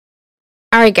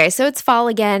All right, guys, so it's fall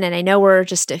again, and I know we're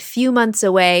just a few months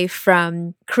away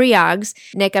from CREOGS.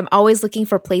 Nick, I'm always looking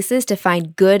for places to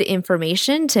find good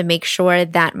information to make sure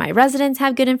that my residents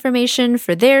have good information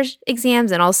for their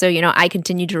exams, and also, I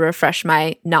continue to refresh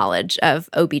my knowledge of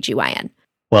OBGYN.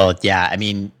 Well, yeah, I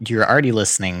mean, you're already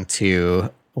listening to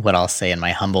what I'll say, in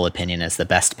my humble opinion, is the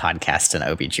best podcast in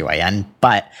OBGYN,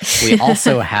 but we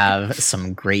also have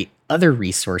some great other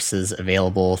resources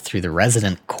available through the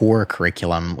resident core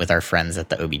curriculum with our friends at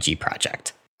the OBG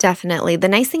Project. Definitely. The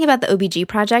nice thing about the OBG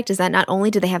Project is that not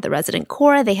only do they have the resident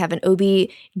core, they have an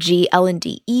OBG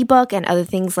L&D ebook and other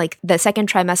things like the second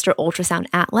trimester ultrasound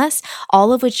atlas,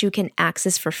 all of which you can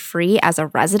access for free as a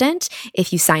resident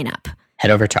if you sign up.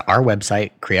 Head over to our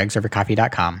website,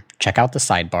 creogsovercoffee.com, check out the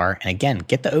sidebar, and again,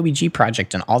 get the OBG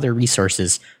Project and all their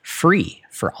resources free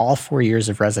for all 4 years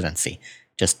of residency.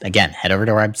 Just, again, head over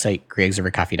to our website,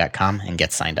 creogsovercoffee.com, and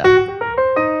get signed up.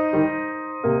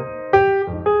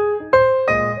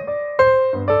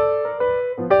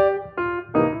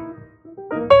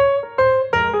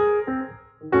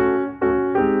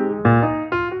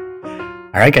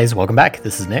 All right, guys, welcome back.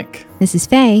 This is Nick. This is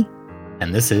Faye.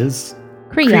 And this is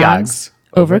CREOGS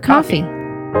Over Coffee.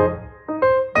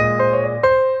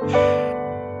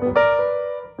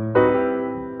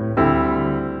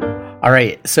 All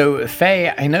right, so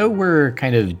Faye, I know we're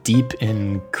kind of deep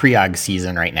in CREOG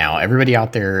season right now. Everybody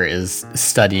out there is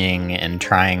studying and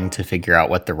trying to figure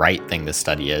out what the right thing to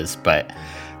study is, but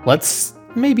let's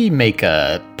maybe make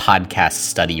a podcast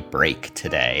study break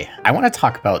today. I want to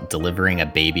talk about delivering a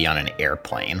baby on an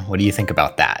airplane. What do you think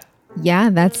about that? Yeah,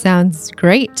 that sounds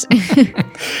great.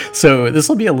 So this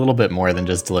will be a little bit more than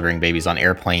just delivering babies on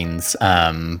airplanes,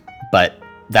 but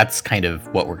that's kind of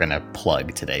what we're going to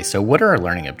plug today. So what are our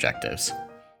learning objectives?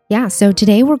 Yeah, so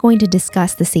today we're going to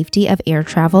discuss the safety of air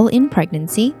travel in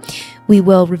pregnancy. We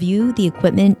will review the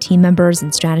equipment, team members,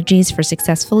 and strategies for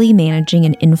successfully managing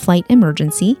an in-flight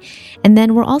emergency. And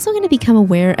then we're also going to become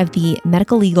aware of the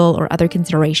medical, legal, or other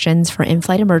considerations for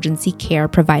in-flight emergency care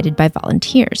provided by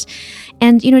volunteers.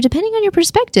 And, depending on your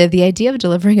perspective, the idea of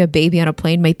delivering a baby on a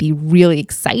plane might be really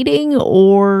exciting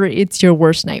or it's your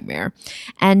worst nightmare.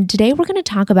 And today we're going to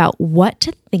talk about what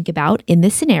to think about in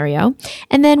this scenario.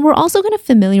 And then we're also going to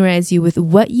familiarize you with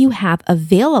what you have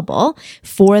available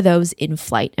for those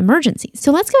in-flight emergencies.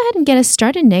 So let's go ahead and get us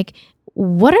started, Nick.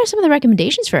 What are some of the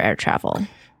recommendations for air travel?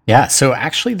 Yeah, so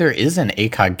actually there is an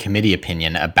ACOG committee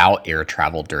opinion about air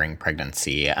travel during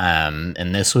pregnancy, and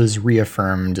this was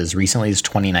reaffirmed as recently as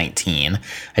 2019.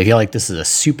 I feel like this is a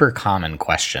super common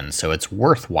question, so it's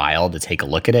worthwhile to take a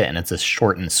look at it, and it's a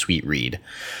short and sweet read.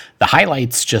 The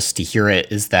highlights, just to hear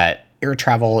it, is that air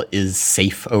travel is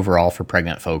safe overall for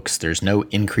pregnant folks. There's no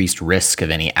increased risk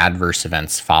of any adverse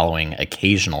events following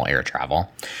occasional air travel.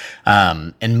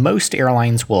 And most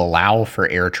airlines will allow for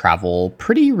air travel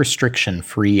pretty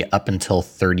restriction-free up until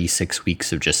 36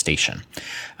 weeks of gestation.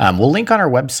 We'll link on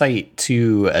our website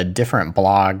to a different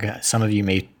blog. Some of you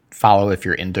may follow if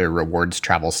you're into rewards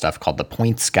travel stuff called The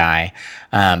Points Guy.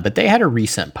 But they had a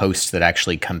recent post that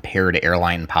actually compared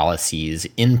airline policies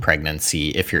in pregnancy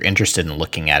if you're interested in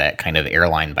looking at it kind of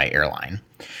airline by airline.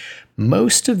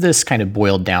 Most of this kind of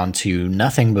boiled down to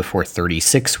nothing before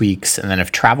 36 weeks. And then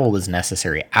if travel was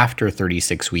necessary after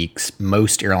 36 weeks,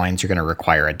 most airlines are going to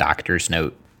require a doctor's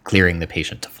note clearing the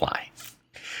patient to fly.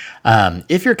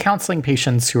 If you're counseling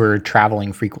patients who are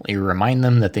traveling frequently, remind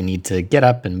them that they need to get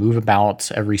up and move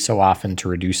about every so often to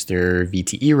reduce their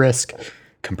VTE risk.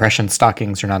 Compression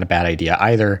stockings are not a bad idea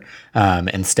either,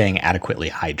 and staying adequately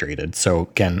hydrated. So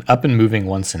again, up and moving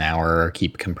once an hour,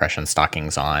 keep compression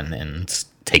stockings on, and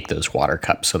take those water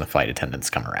cups when the flight attendants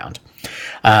come around.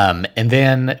 And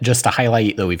then just to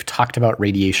highlight, though we've talked about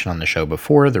radiation on the show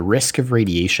before, the risk of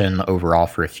radiation overall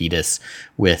for a fetus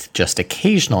with just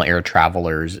occasional air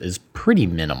travelers is pretty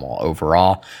minimal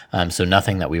overall. So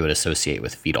nothing that we would associate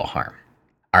with fetal harm.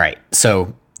 All right.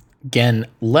 So again,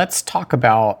 let's talk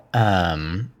about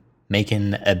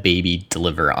making a baby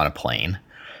deliver on a plane.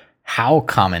 How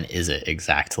common is it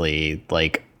exactly?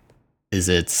 Is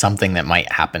it something that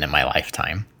might happen in my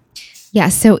lifetime? Yeah,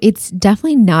 so it's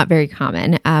definitely not very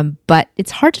common, but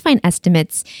it's hard to find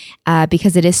estimates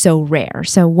because it is so rare.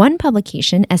 So one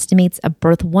publication estimates a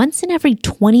birth once in every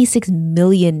 26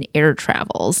 million air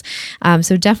travels.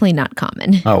 So definitely not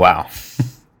common. Oh, wow.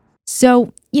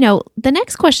 So, the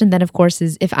next question then, of course,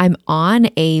 is if I'm on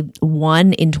a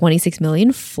 1 in 26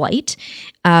 million flight,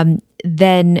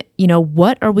 then,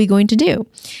 what are we going to do?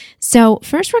 So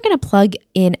first, we're going to plug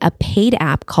in a paid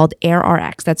app called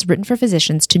AirRx that's written for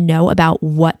physicians to know about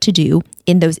what to do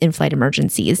in those in-flight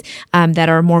emergencies that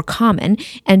are more common,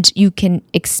 and you can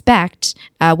expect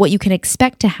what you can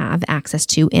expect to have access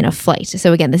to in a flight.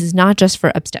 So again, this is not just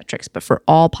for obstetrics, but for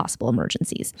all possible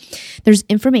emergencies. There's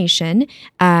information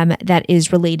that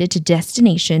is related to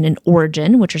destination and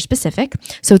origin, which are specific.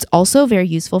 So it's also very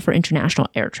useful for international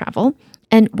air travel.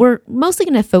 And we're mostly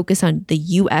going to focus on the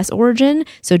U.S. origin,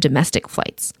 so domestic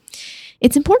flights.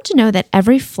 It's important to know that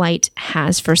every flight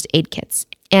has first aid kits.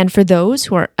 And for those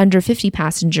who are under 50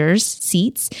 passengers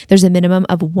seats, there's a minimum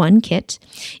of 1 kit.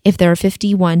 If there are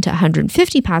 51 to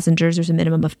 150 passengers, there's a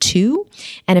minimum of 2.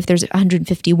 And if there's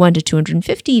 151 to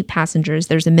 250 passengers,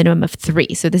 there's a minimum of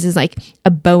 3. So this is like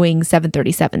a Boeing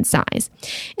 737 size.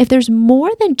 If there's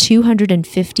more than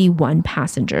 251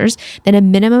 passengers, then a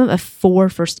minimum of 4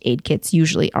 first aid kits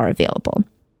usually are available.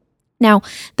 Now,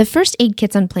 the first aid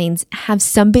kits on planes have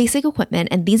some basic equipment,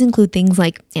 and these include things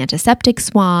like antiseptic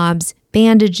swabs,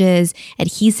 bandages,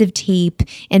 adhesive tape,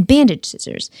 and bandage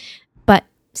scissors. But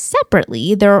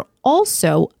separately, there are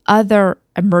also other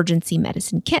emergency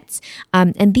medicine kits,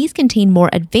 and these contain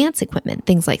more advanced equipment,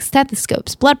 things like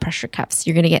stethoscopes, blood pressure cuffs.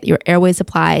 You're going to get your airway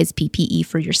supplies, PPE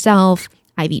for yourself,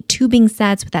 IV tubing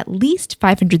sets with at least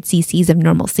 500 cc's of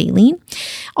normal saline.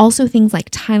 Also things like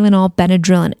Tylenol,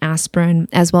 Benadryl, and aspirin,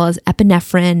 as well as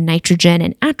epinephrine, nitrogen,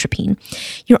 and atropine.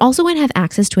 You're also going to have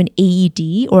access to an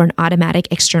AED or an automatic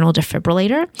external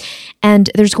defibrillator. And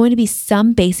there's going to be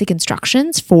some basic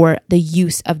instructions for the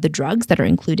use of the drugs that are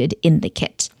included in the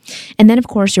kit. And then, of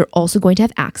course, you're also going to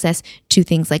have access to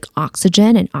things like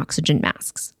oxygen and oxygen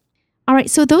masks. All right,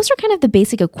 so those are kind of the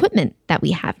basic equipment that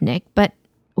we have, Nick, but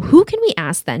who can we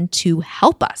ask then to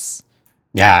help us?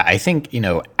 Yeah, I think,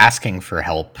 asking for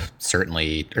help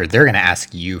certainly, or they're going to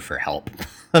ask you for help.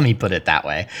 Let me put it that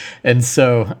way. And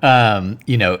so,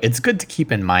 it's good to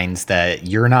keep in mind that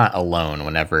you're not alone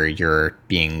whenever you're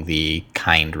being the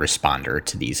kind responder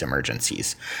to these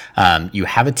emergencies. You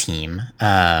have a team,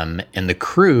 and the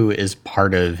crew is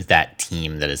part of that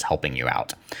team that is helping you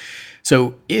out.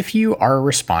 So if you are a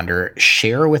responder,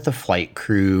 share with the flight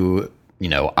crew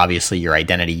obviously your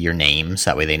identity, your name, so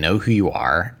that way they know who you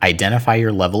are, identify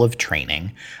your level of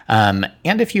training, and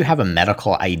if you have a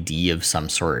medical ID of some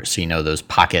sort, so those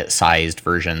pocket-sized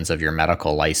versions of your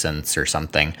medical license or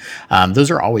something,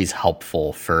 those are always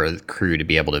helpful for the crew to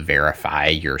be able to verify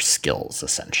your skills,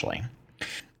 essentially.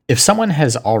 If someone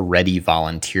has already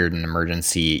volunteered an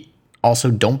emergency,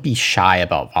 also, don't be shy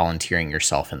about volunteering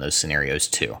yourself in those scenarios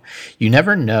too. You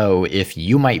never know if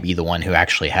you might be the one who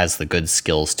actually has the good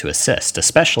skills to assist,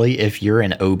 especially if you're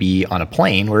an OB on a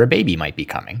plane where a baby might be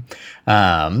coming.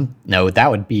 That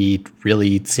would be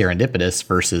really serendipitous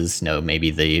versus,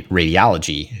 maybe the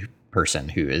radiology person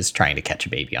who is trying to catch a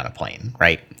baby on a plane,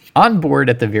 right? On board,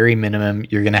 at the very minimum,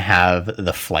 you're going to have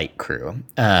the flight crew.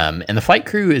 And the flight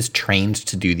crew is trained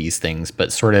to do these things,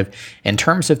 but sort of in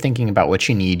terms of thinking about what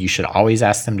you need, you should always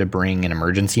ask them to bring an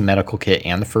emergency medical kit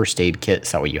and the first aid kit,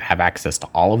 so that way you have access to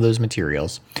all of those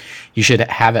materials. You should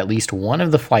have at least one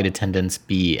of the flight attendants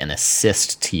be an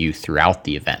assist to you throughout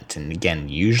the event. And again,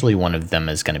 usually one of them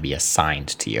is going to be assigned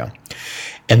to you.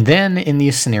 And then in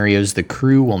these scenarios, the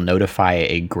crew will notify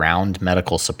a ground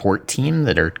medical support team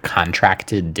that are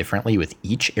contracted differently with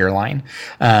each airline.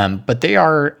 But they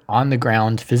are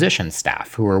on-the-ground physician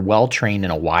staff who are well-trained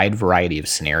in a wide variety of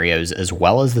scenarios, as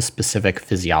well as the specific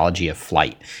physiology of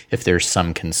flight, if there's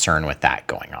some concern with that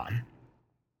going on.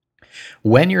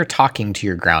 When you're talking to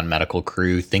your ground medical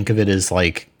crew, think of it as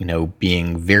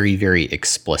being very, very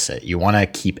explicit. You want to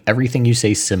keep everything you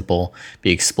say simple, be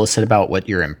explicit about what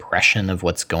your impression of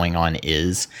what's going on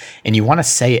is, and you want to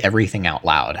say everything out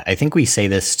loud. I think we say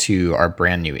this to our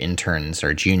brand new interns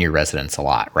or junior residents a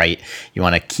lot, right? You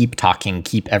want to keep talking,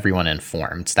 keep everyone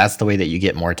informed. That's the way that you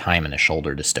get more time in a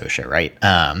shoulder dystocia, right?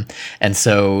 And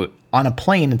so on a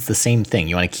plane, it's the same thing.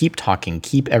 You want to keep talking,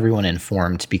 keep everyone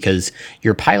informed, because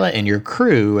your pilot and your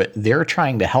crew, they're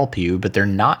trying to help you, but they're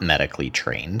not medically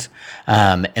trained.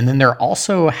 And then they're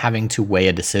also having to weigh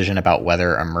a decision about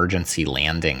whether emergency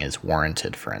landing is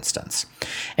warranted, for instance.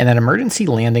 And that emergency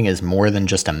landing is more than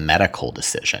just a medical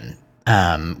decision.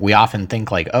 We often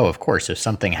think like, oh, of course, if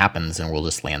something happens, then we'll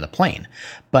just land the plane.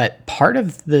 But part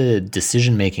of the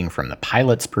decision making from the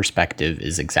pilot's perspective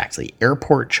is exactly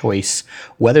airport choice,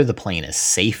 whether the plane is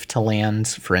safe to land.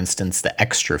 For instance, the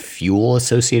extra fuel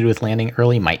associated with landing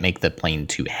early might make the plane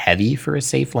too heavy for a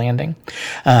safe landing.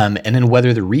 And then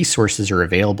whether the resources are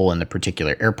available in the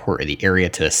particular airport or the area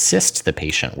to assist the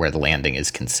patient where the landing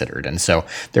is considered. And so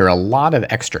there are a lot of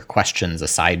extra questions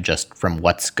aside just from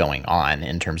what's going on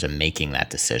in terms of making that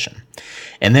decision.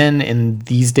 And then in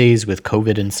these days with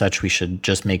COVID and such, we should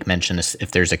just make mention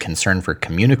if there's a concern for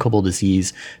communicable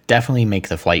disease, definitely make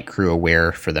the flight crew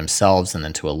aware for themselves and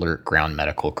then to alert ground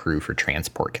medical crew for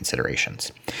transport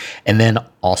considerations. And then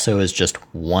also as just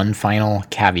one final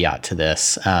caveat to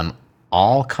this,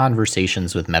 all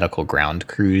conversations with medical ground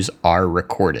crews are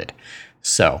recorded.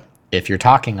 So if you're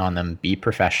talking on them, be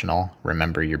professional.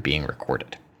 Remember, you're being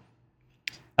recorded.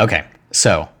 Okay,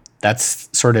 so that's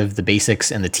sort of the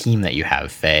basics and the team that you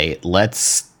have, Faye.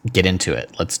 Let's get into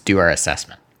it. Let's do our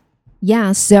assessment.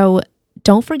 Yeah, so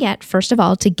don't forget, first of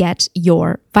all, to get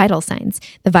your vital signs.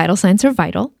 The vital signs are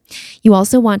vital. You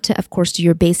also want to, of course, do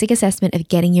your basic assessment of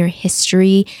getting your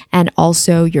history and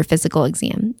also your physical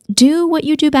exam. Do what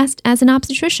you do best as an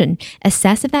obstetrician.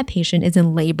 Assess if that patient is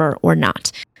in labor or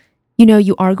not.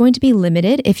 You are going to be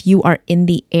limited if you are in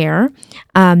the air,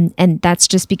 and that's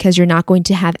just because you're not going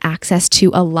to have access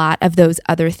to a lot of those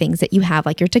other things that you have,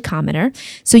 like your tachometer.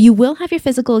 So you will have your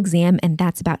physical exam, and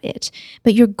that's about it.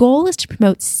 But your goal is to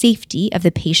promote safety of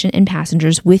the patient and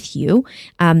passengers with you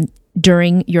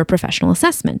during your professional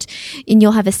assessment. And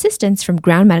you'll have assistance from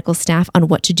ground medical staff on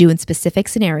what to do in specific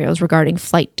scenarios regarding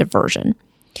flight diversion.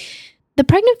 The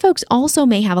pregnant folks also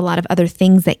may have a lot of other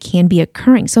things that can be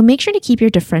occurring, so make sure to keep your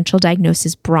differential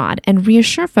diagnosis broad and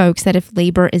reassure folks that if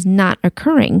labor is not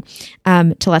occurring,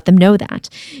 to let them know that.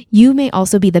 You may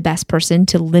also be the best person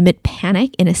to limit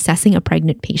panic in assessing a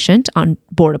pregnant patient on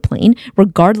board a plane,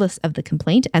 regardless of the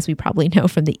complaint, as we probably know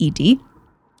from the ED.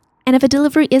 And if a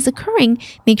delivery is occurring,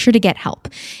 make sure to get help.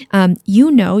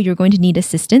 You're going to need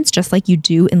assistance just like you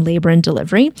do in labor and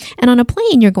delivery. And on a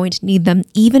plane, you're going to need them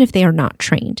even if they are not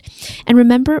trained. And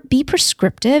remember, be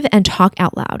prescriptive and talk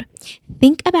out loud.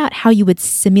 Think about how you would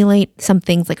simulate some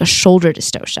things like a shoulder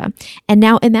dystocia. And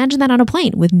now imagine that on a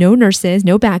plane with no nurses,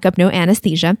 no backup, no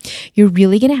anesthesia. You're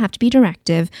really going to have to be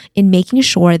directive in making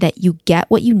sure that you get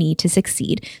what you need to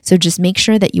succeed. So just make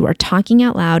sure that you are talking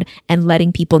out loud and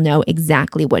letting people know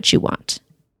exactly what you want.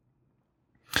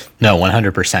 No,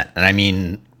 100%. And I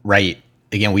mean, right.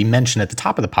 Again, we mentioned at the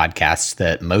top of the podcast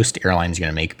that most airlines are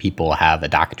going to make people have a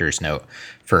doctor's note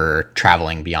for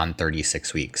traveling beyond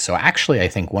 36 weeks. So actually, I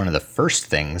think one of the first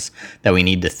things that we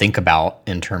need to think about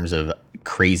in terms of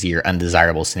crazy or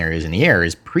undesirable scenarios in the air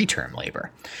is preterm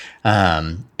labor.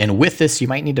 And with this, you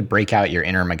might need to break out your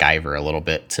inner MacGyver a little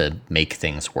bit to make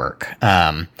things work.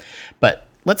 But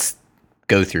let's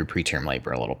go through preterm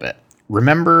labor a little bit.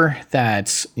 Remember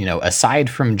that, aside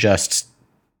from just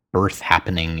birth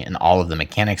happening and all of the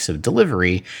mechanics of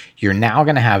delivery, you're now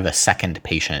going to have a second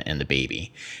patient in the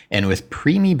baby. And with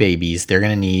preemie babies, they're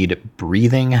going to need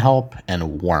breathing help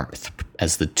and warmth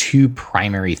as the two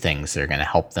primary things that are going to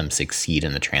help them succeed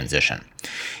in the transition.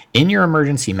 In your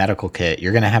emergency medical kit,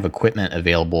 you're going to have equipment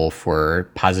available for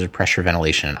positive pressure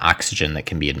ventilation and oxygen that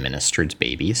can be administered to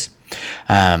babies.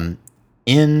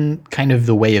 In kind of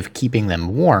the way of keeping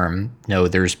them warm,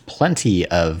 there's plenty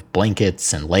of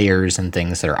blankets and layers and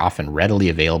things that are often readily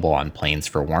available on planes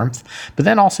for warmth, but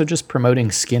then also just promoting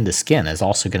skin to skin is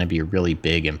also going to be a really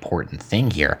big, important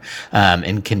thing here,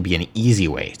 and can be an easy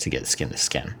way to get skin to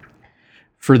skin.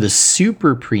 For the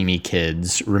super preemie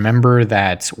kids, remember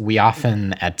that we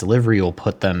often at delivery will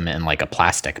put them in like a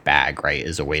plastic bag, right,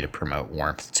 as a way to promote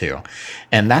warmth too.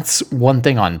 And that's one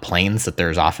thing on planes that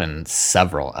there's often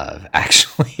several of,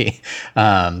 actually,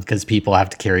 because people have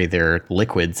to carry their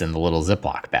liquids in the little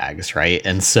Ziploc bags, right?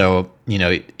 And so,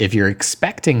 if you're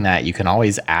expecting that, you can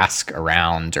always ask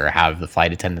around or have the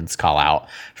flight attendants call out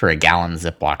for a gallon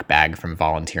Ziploc bag from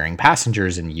volunteering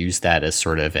passengers and use that as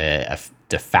sort of a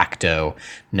de facto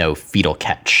fetal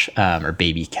catch or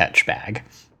baby catch bag.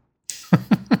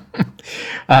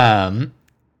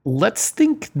 Let's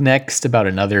think next about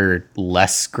another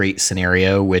less great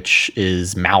scenario, which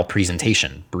is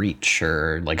malpresentation, breach,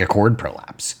 or like a cord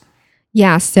prolapse.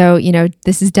 Yeah, so,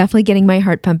 this is definitely getting my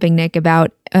heart pumping, Nick,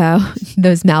 about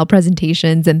those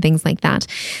malpresentations and things like that.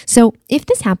 So if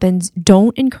this happens,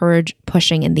 don't encourage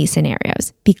pushing in these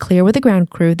scenarios. Be clear with the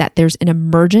ground crew that there's an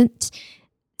emergent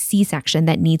C-section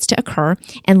that needs to occur,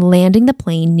 and landing the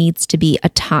plane needs to be a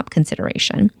top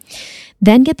consideration.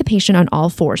 Then get the patient on all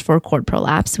fours for a cord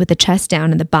prolapse with the chest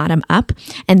down and the bottom up,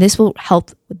 and this will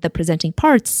help the presenting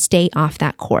parts stay off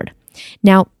that cord.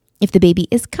 Now, if the baby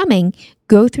is coming,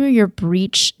 go through your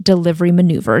breech delivery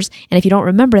maneuvers. And if you don't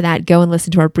remember that, go and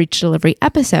listen to our breech delivery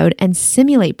episode and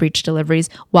simulate breech deliveries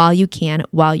while you can,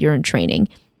 while you're in training.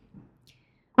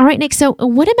 All right, Nick, so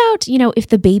what about, if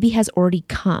the baby has already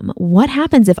come? What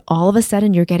happens if all of a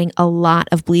sudden you're getting a lot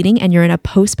of bleeding and you're in a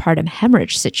postpartum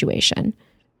hemorrhage situation?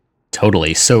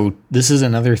 Totally. So this is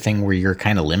another thing where you're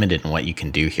kind of limited in what you can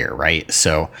do here, right?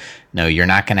 So no, you're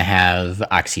not going to have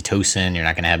oxytocin, you're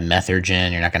not going to have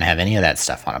methergin, you're not going to have any of that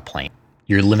stuff on a plane.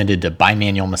 You're limited to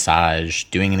bimanual massage,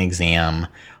 doing an exam,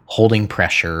 holding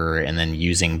pressure, and then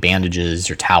using bandages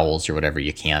or towels or whatever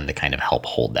you can to kind of help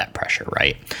hold that pressure,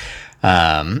 right?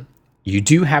 You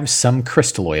do have some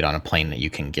crystalloid on a plane that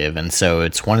you can give. And so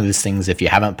it's one of those things, if you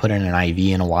haven't put in an IV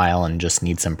in a while and just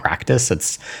need some practice,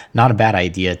 it's not a bad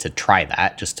idea to try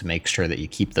that just to make sure that you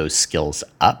keep those skills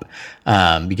up,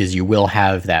 because you will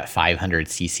have that 500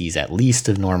 cc's at least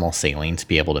of normal saline to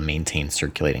be able to maintain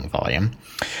circulating volume.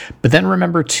 But then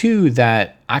remember too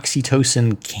that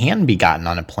oxytocin can be gotten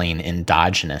on a plane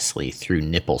endogenously through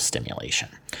nipple stimulation.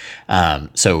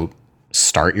 So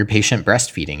start your patient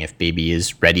breastfeeding if baby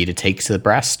is ready to take to the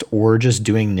breast, or just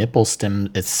doing nipple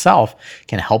stim itself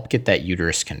can help get that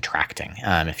uterus contracting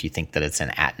if you think that it's an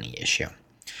atony issue.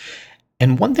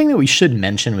 And one thing that we should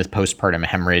mention with postpartum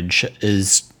hemorrhage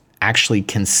is actually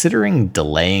considering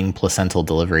delaying placental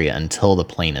delivery until the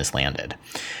plane is landed.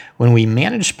 When we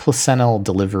manage placental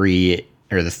delivery,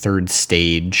 or the third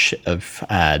stage of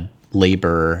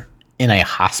labor in a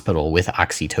hospital with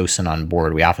oxytocin on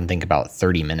board, we often think about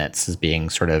 30 minutes as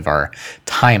being sort of our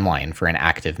timeline for an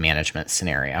active management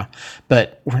scenario.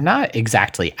 But we're not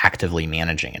exactly actively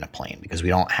managing in a plane because we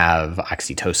don't have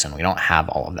oxytocin. We don't have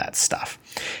all of that stuff.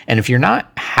 And if you're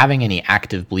not having any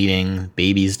active bleeding,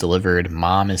 baby's delivered,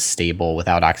 mom is stable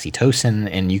without oxytocin,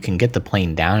 and you can get the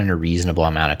plane down in a reasonable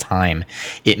amount of time,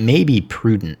 it may be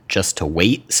prudent just to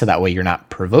wait so that way you're not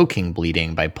provoking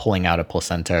bleeding by pulling out a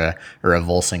placenta or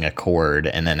avulsing a cord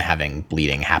and then having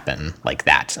bleeding happen like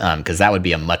that, because that would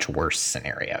be a much worse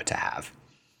scenario to have.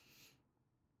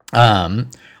 All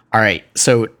right,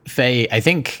 so Faye, I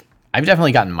think I've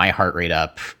definitely gotten my heart rate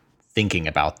up thinking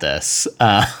about this.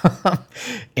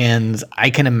 And I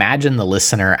can imagine the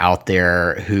listener out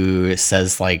there who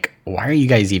says, like, why are you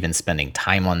guys even spending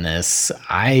time on this?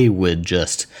 I would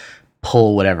just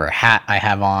pull whatever hat I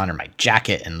have on or my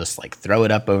jacket and just like throw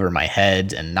it up over my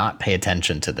head and not pay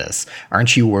attention to this.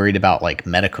 Aren't you worried about like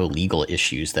medico-legal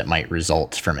issues that might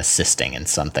result from assisting in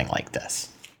something like this?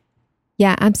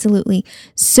 Yeah, absolutely.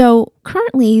 So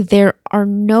currently, there are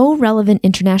no relevant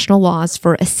international laws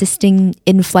for assisting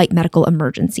in-flight medical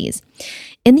emergencies.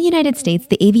 In the United States,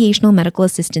 the Aviational Medical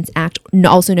Assistance Act,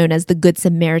 also known as the Good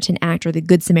Samaritan Act or the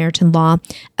Good Samaritan Law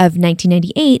of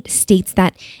 1998, states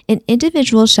that an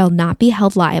individual shall not be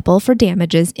held liable for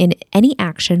damages in any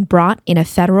action brought in a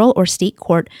federal or state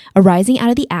court arising out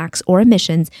of the acts or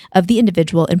omissions of the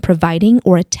individual in providing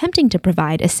or attempting to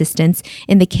provide assistance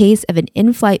in the case of an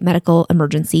in-flight medical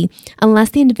emergency, unless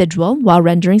the individual, while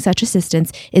rendering such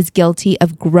assistance, is guilty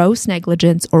of gross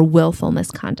negligence or willful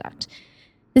misconduct.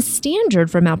 The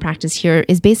standard for malpractice here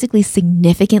is basically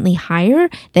significantly higher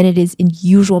than it is in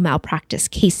usual malpractice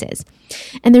cases.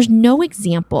 And there's no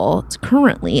example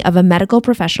currently of a medical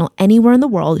professional anywhere in the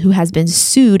world who has been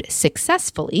sued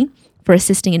successfully for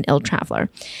assisting an ill traveler.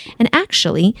 And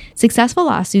actually, successful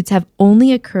lawsuits have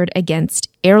only occurred against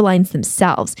airlines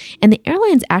themselves, and the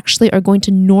airlines actually are going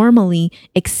to normally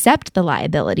accept the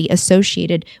liability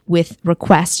associated with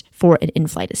request for an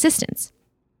in-flight assistance.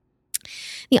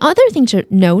 The other thing to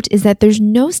note is that there's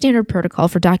no standard protocol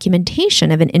for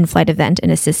documentation of an in-flight event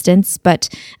and assistance, but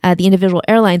the individual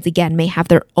airlines, again, may have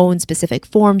their own specific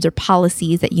forms or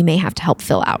policies that you may have to help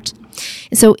fill out.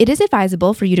 So it is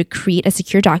advisable for you to create a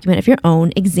secure document of your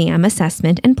own exam,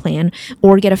 assessment, and plan,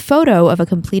 or get a photo of a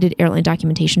completed airline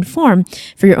documentation form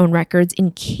for your own records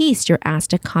in case you're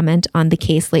asked to comment on the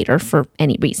case later for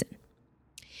any reason.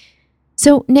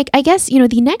 So, Nick, I guess,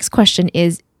 the next question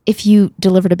is, if you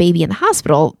delivered a baby in the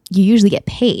hospital, you usually get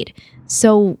paid.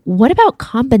 So what about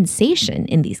compensation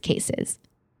in these cases?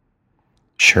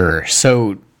 Sure.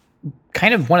 So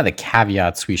kind of one of the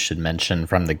caveats we should mention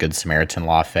from the Good Samaritan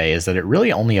law, Faye, is that it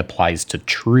really only applies to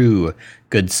true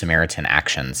Good Samaritan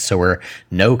actions, so where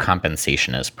no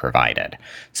compensation is provided.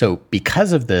 So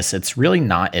because of this, it's really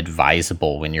not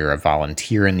advisable when you're a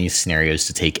volunteer in these scenarios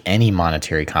to take any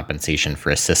monetary compensation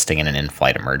for assisting in an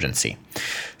in-flight emergency.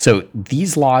 So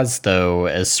these laws, though,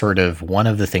 as sort of one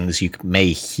of the things you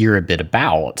may hear a bit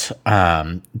about,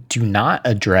 do not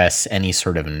address any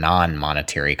sort of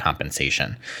non-monetary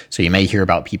compensation. So you may hear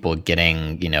about people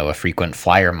getting, a frequent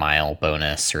flyer mile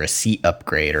bonus or a seat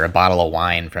upgrade or a bottle of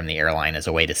wine from the airline as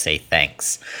a way to say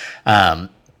thanks.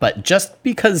 But just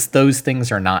because those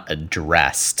things are not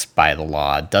addressed by the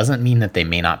law doesn't mean that they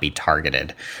may not be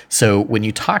targeted. So when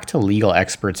you talk to legal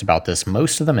experts about this,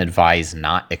 most of them advise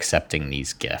not accepting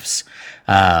these gifts.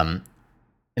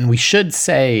 And we should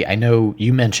say, I know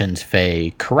you mentioned,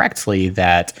 Faye, correctly,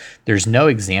 that there's no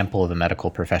example of a medical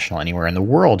professional anywhere in the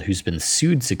world who's been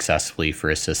sued successfully for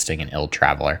assisting an ill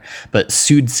traveler. But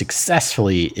sued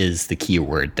successfully is the key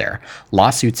word there.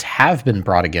 Lawsuits have been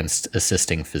brought against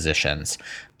assisting physicians.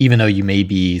 Even though you may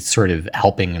be sort of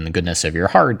helping in the goodness of your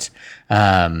heart,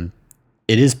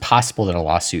 it is possible that a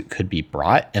lawsuit could be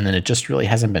brought, and then it just really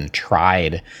hasn't been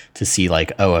tried to see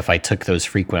if I took those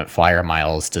frequent flyer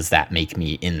miles, does that make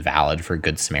me invalid for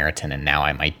Good Samaritan? And now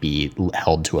I might be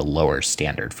held to a lower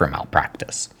standard for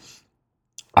malpractice.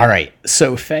 All right.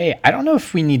 So Faye, I don't know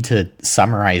if we need to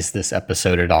summarize this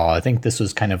episode at all. I think this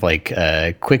was kind of like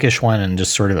a quickish one and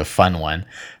just sort of a fun one.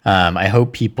 I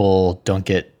hope people don't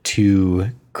get too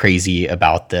crazy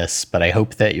about this, but I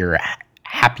hope that you're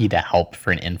happy to help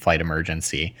for an in-flight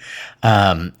emergency.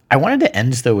 I wanted to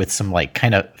end though with some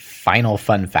kind of final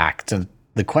fun fact. And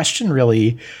the question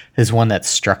really is one that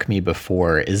struck me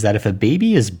before, is that if a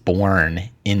baby is born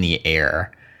in the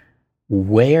air,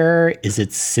 where is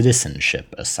its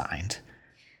citizenship assigned?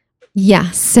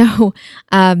 Yeah. So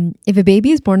if a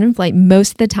baby is born in flight,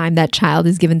 most of the time that child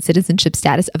is given citizenship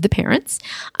status of the parents.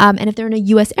 And if they're in a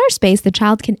U.S. airspace, the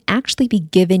child can actually be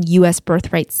given U.S.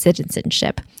 birthright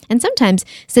citizenship. And sometimes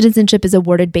citizenship is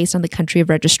awarded based on the country of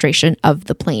registration of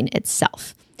the plane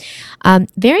itself.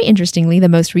 Very interestingly, the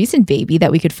most recent baby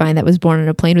that we could find that was born on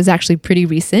a plane was actually pretty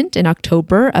recent, in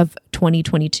October of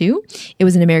 2022. It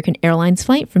was an American Airlines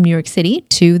flight from New York City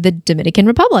to the Dominican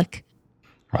Republic.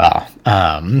 Wow.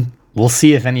 We'll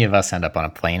see if any of us end up on a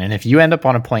plane. And if you end up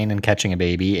on a plane and catching a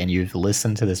baby and you've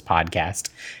listened to this podcast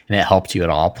and it helped you at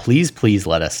all, please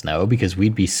let us know, because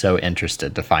we'd be so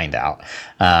interested to find out.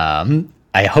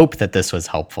 I hope that this was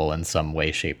helpful in some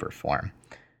way, shape, or form.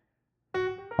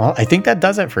 Well, I think that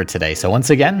does it for today. So once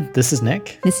again, this is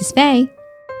Nick. This is Faye.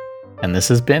 And this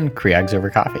has been Creogs Over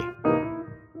Coffee.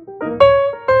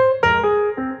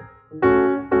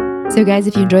 So guys,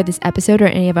 if you enjoyed this episode or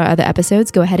any of our other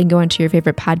episodes, go ahead and go onto your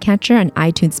favorite podcatcher on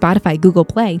iTunes, Spotify, Google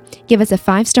Play. Give us a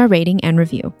 5-star rating and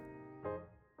review.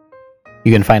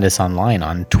 You can find us online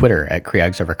on Twitter at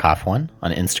CreogsOverCoff1,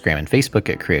 on Instagram and Facebook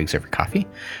at CreogsOverCoffee.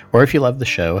 Or if you love the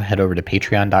show, head over to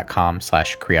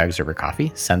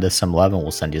patreon.com/CreogsOverCoffee. Send us some love and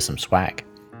we'll send you some swag.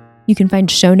 You can find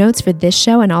show notes for this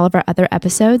show and all of our other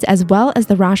episodes, as well as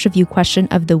the Rosh Review question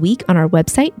of the week on our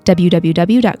website,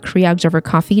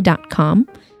 www.creogsovercoffee.com.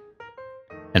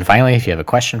 And finally, if you have a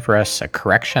question for us, a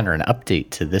correction or an update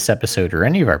to this episode or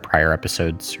any of our prior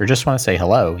episodes, or just want to say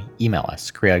hello, email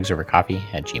us,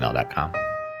 creogsovercoffee@gmail.com.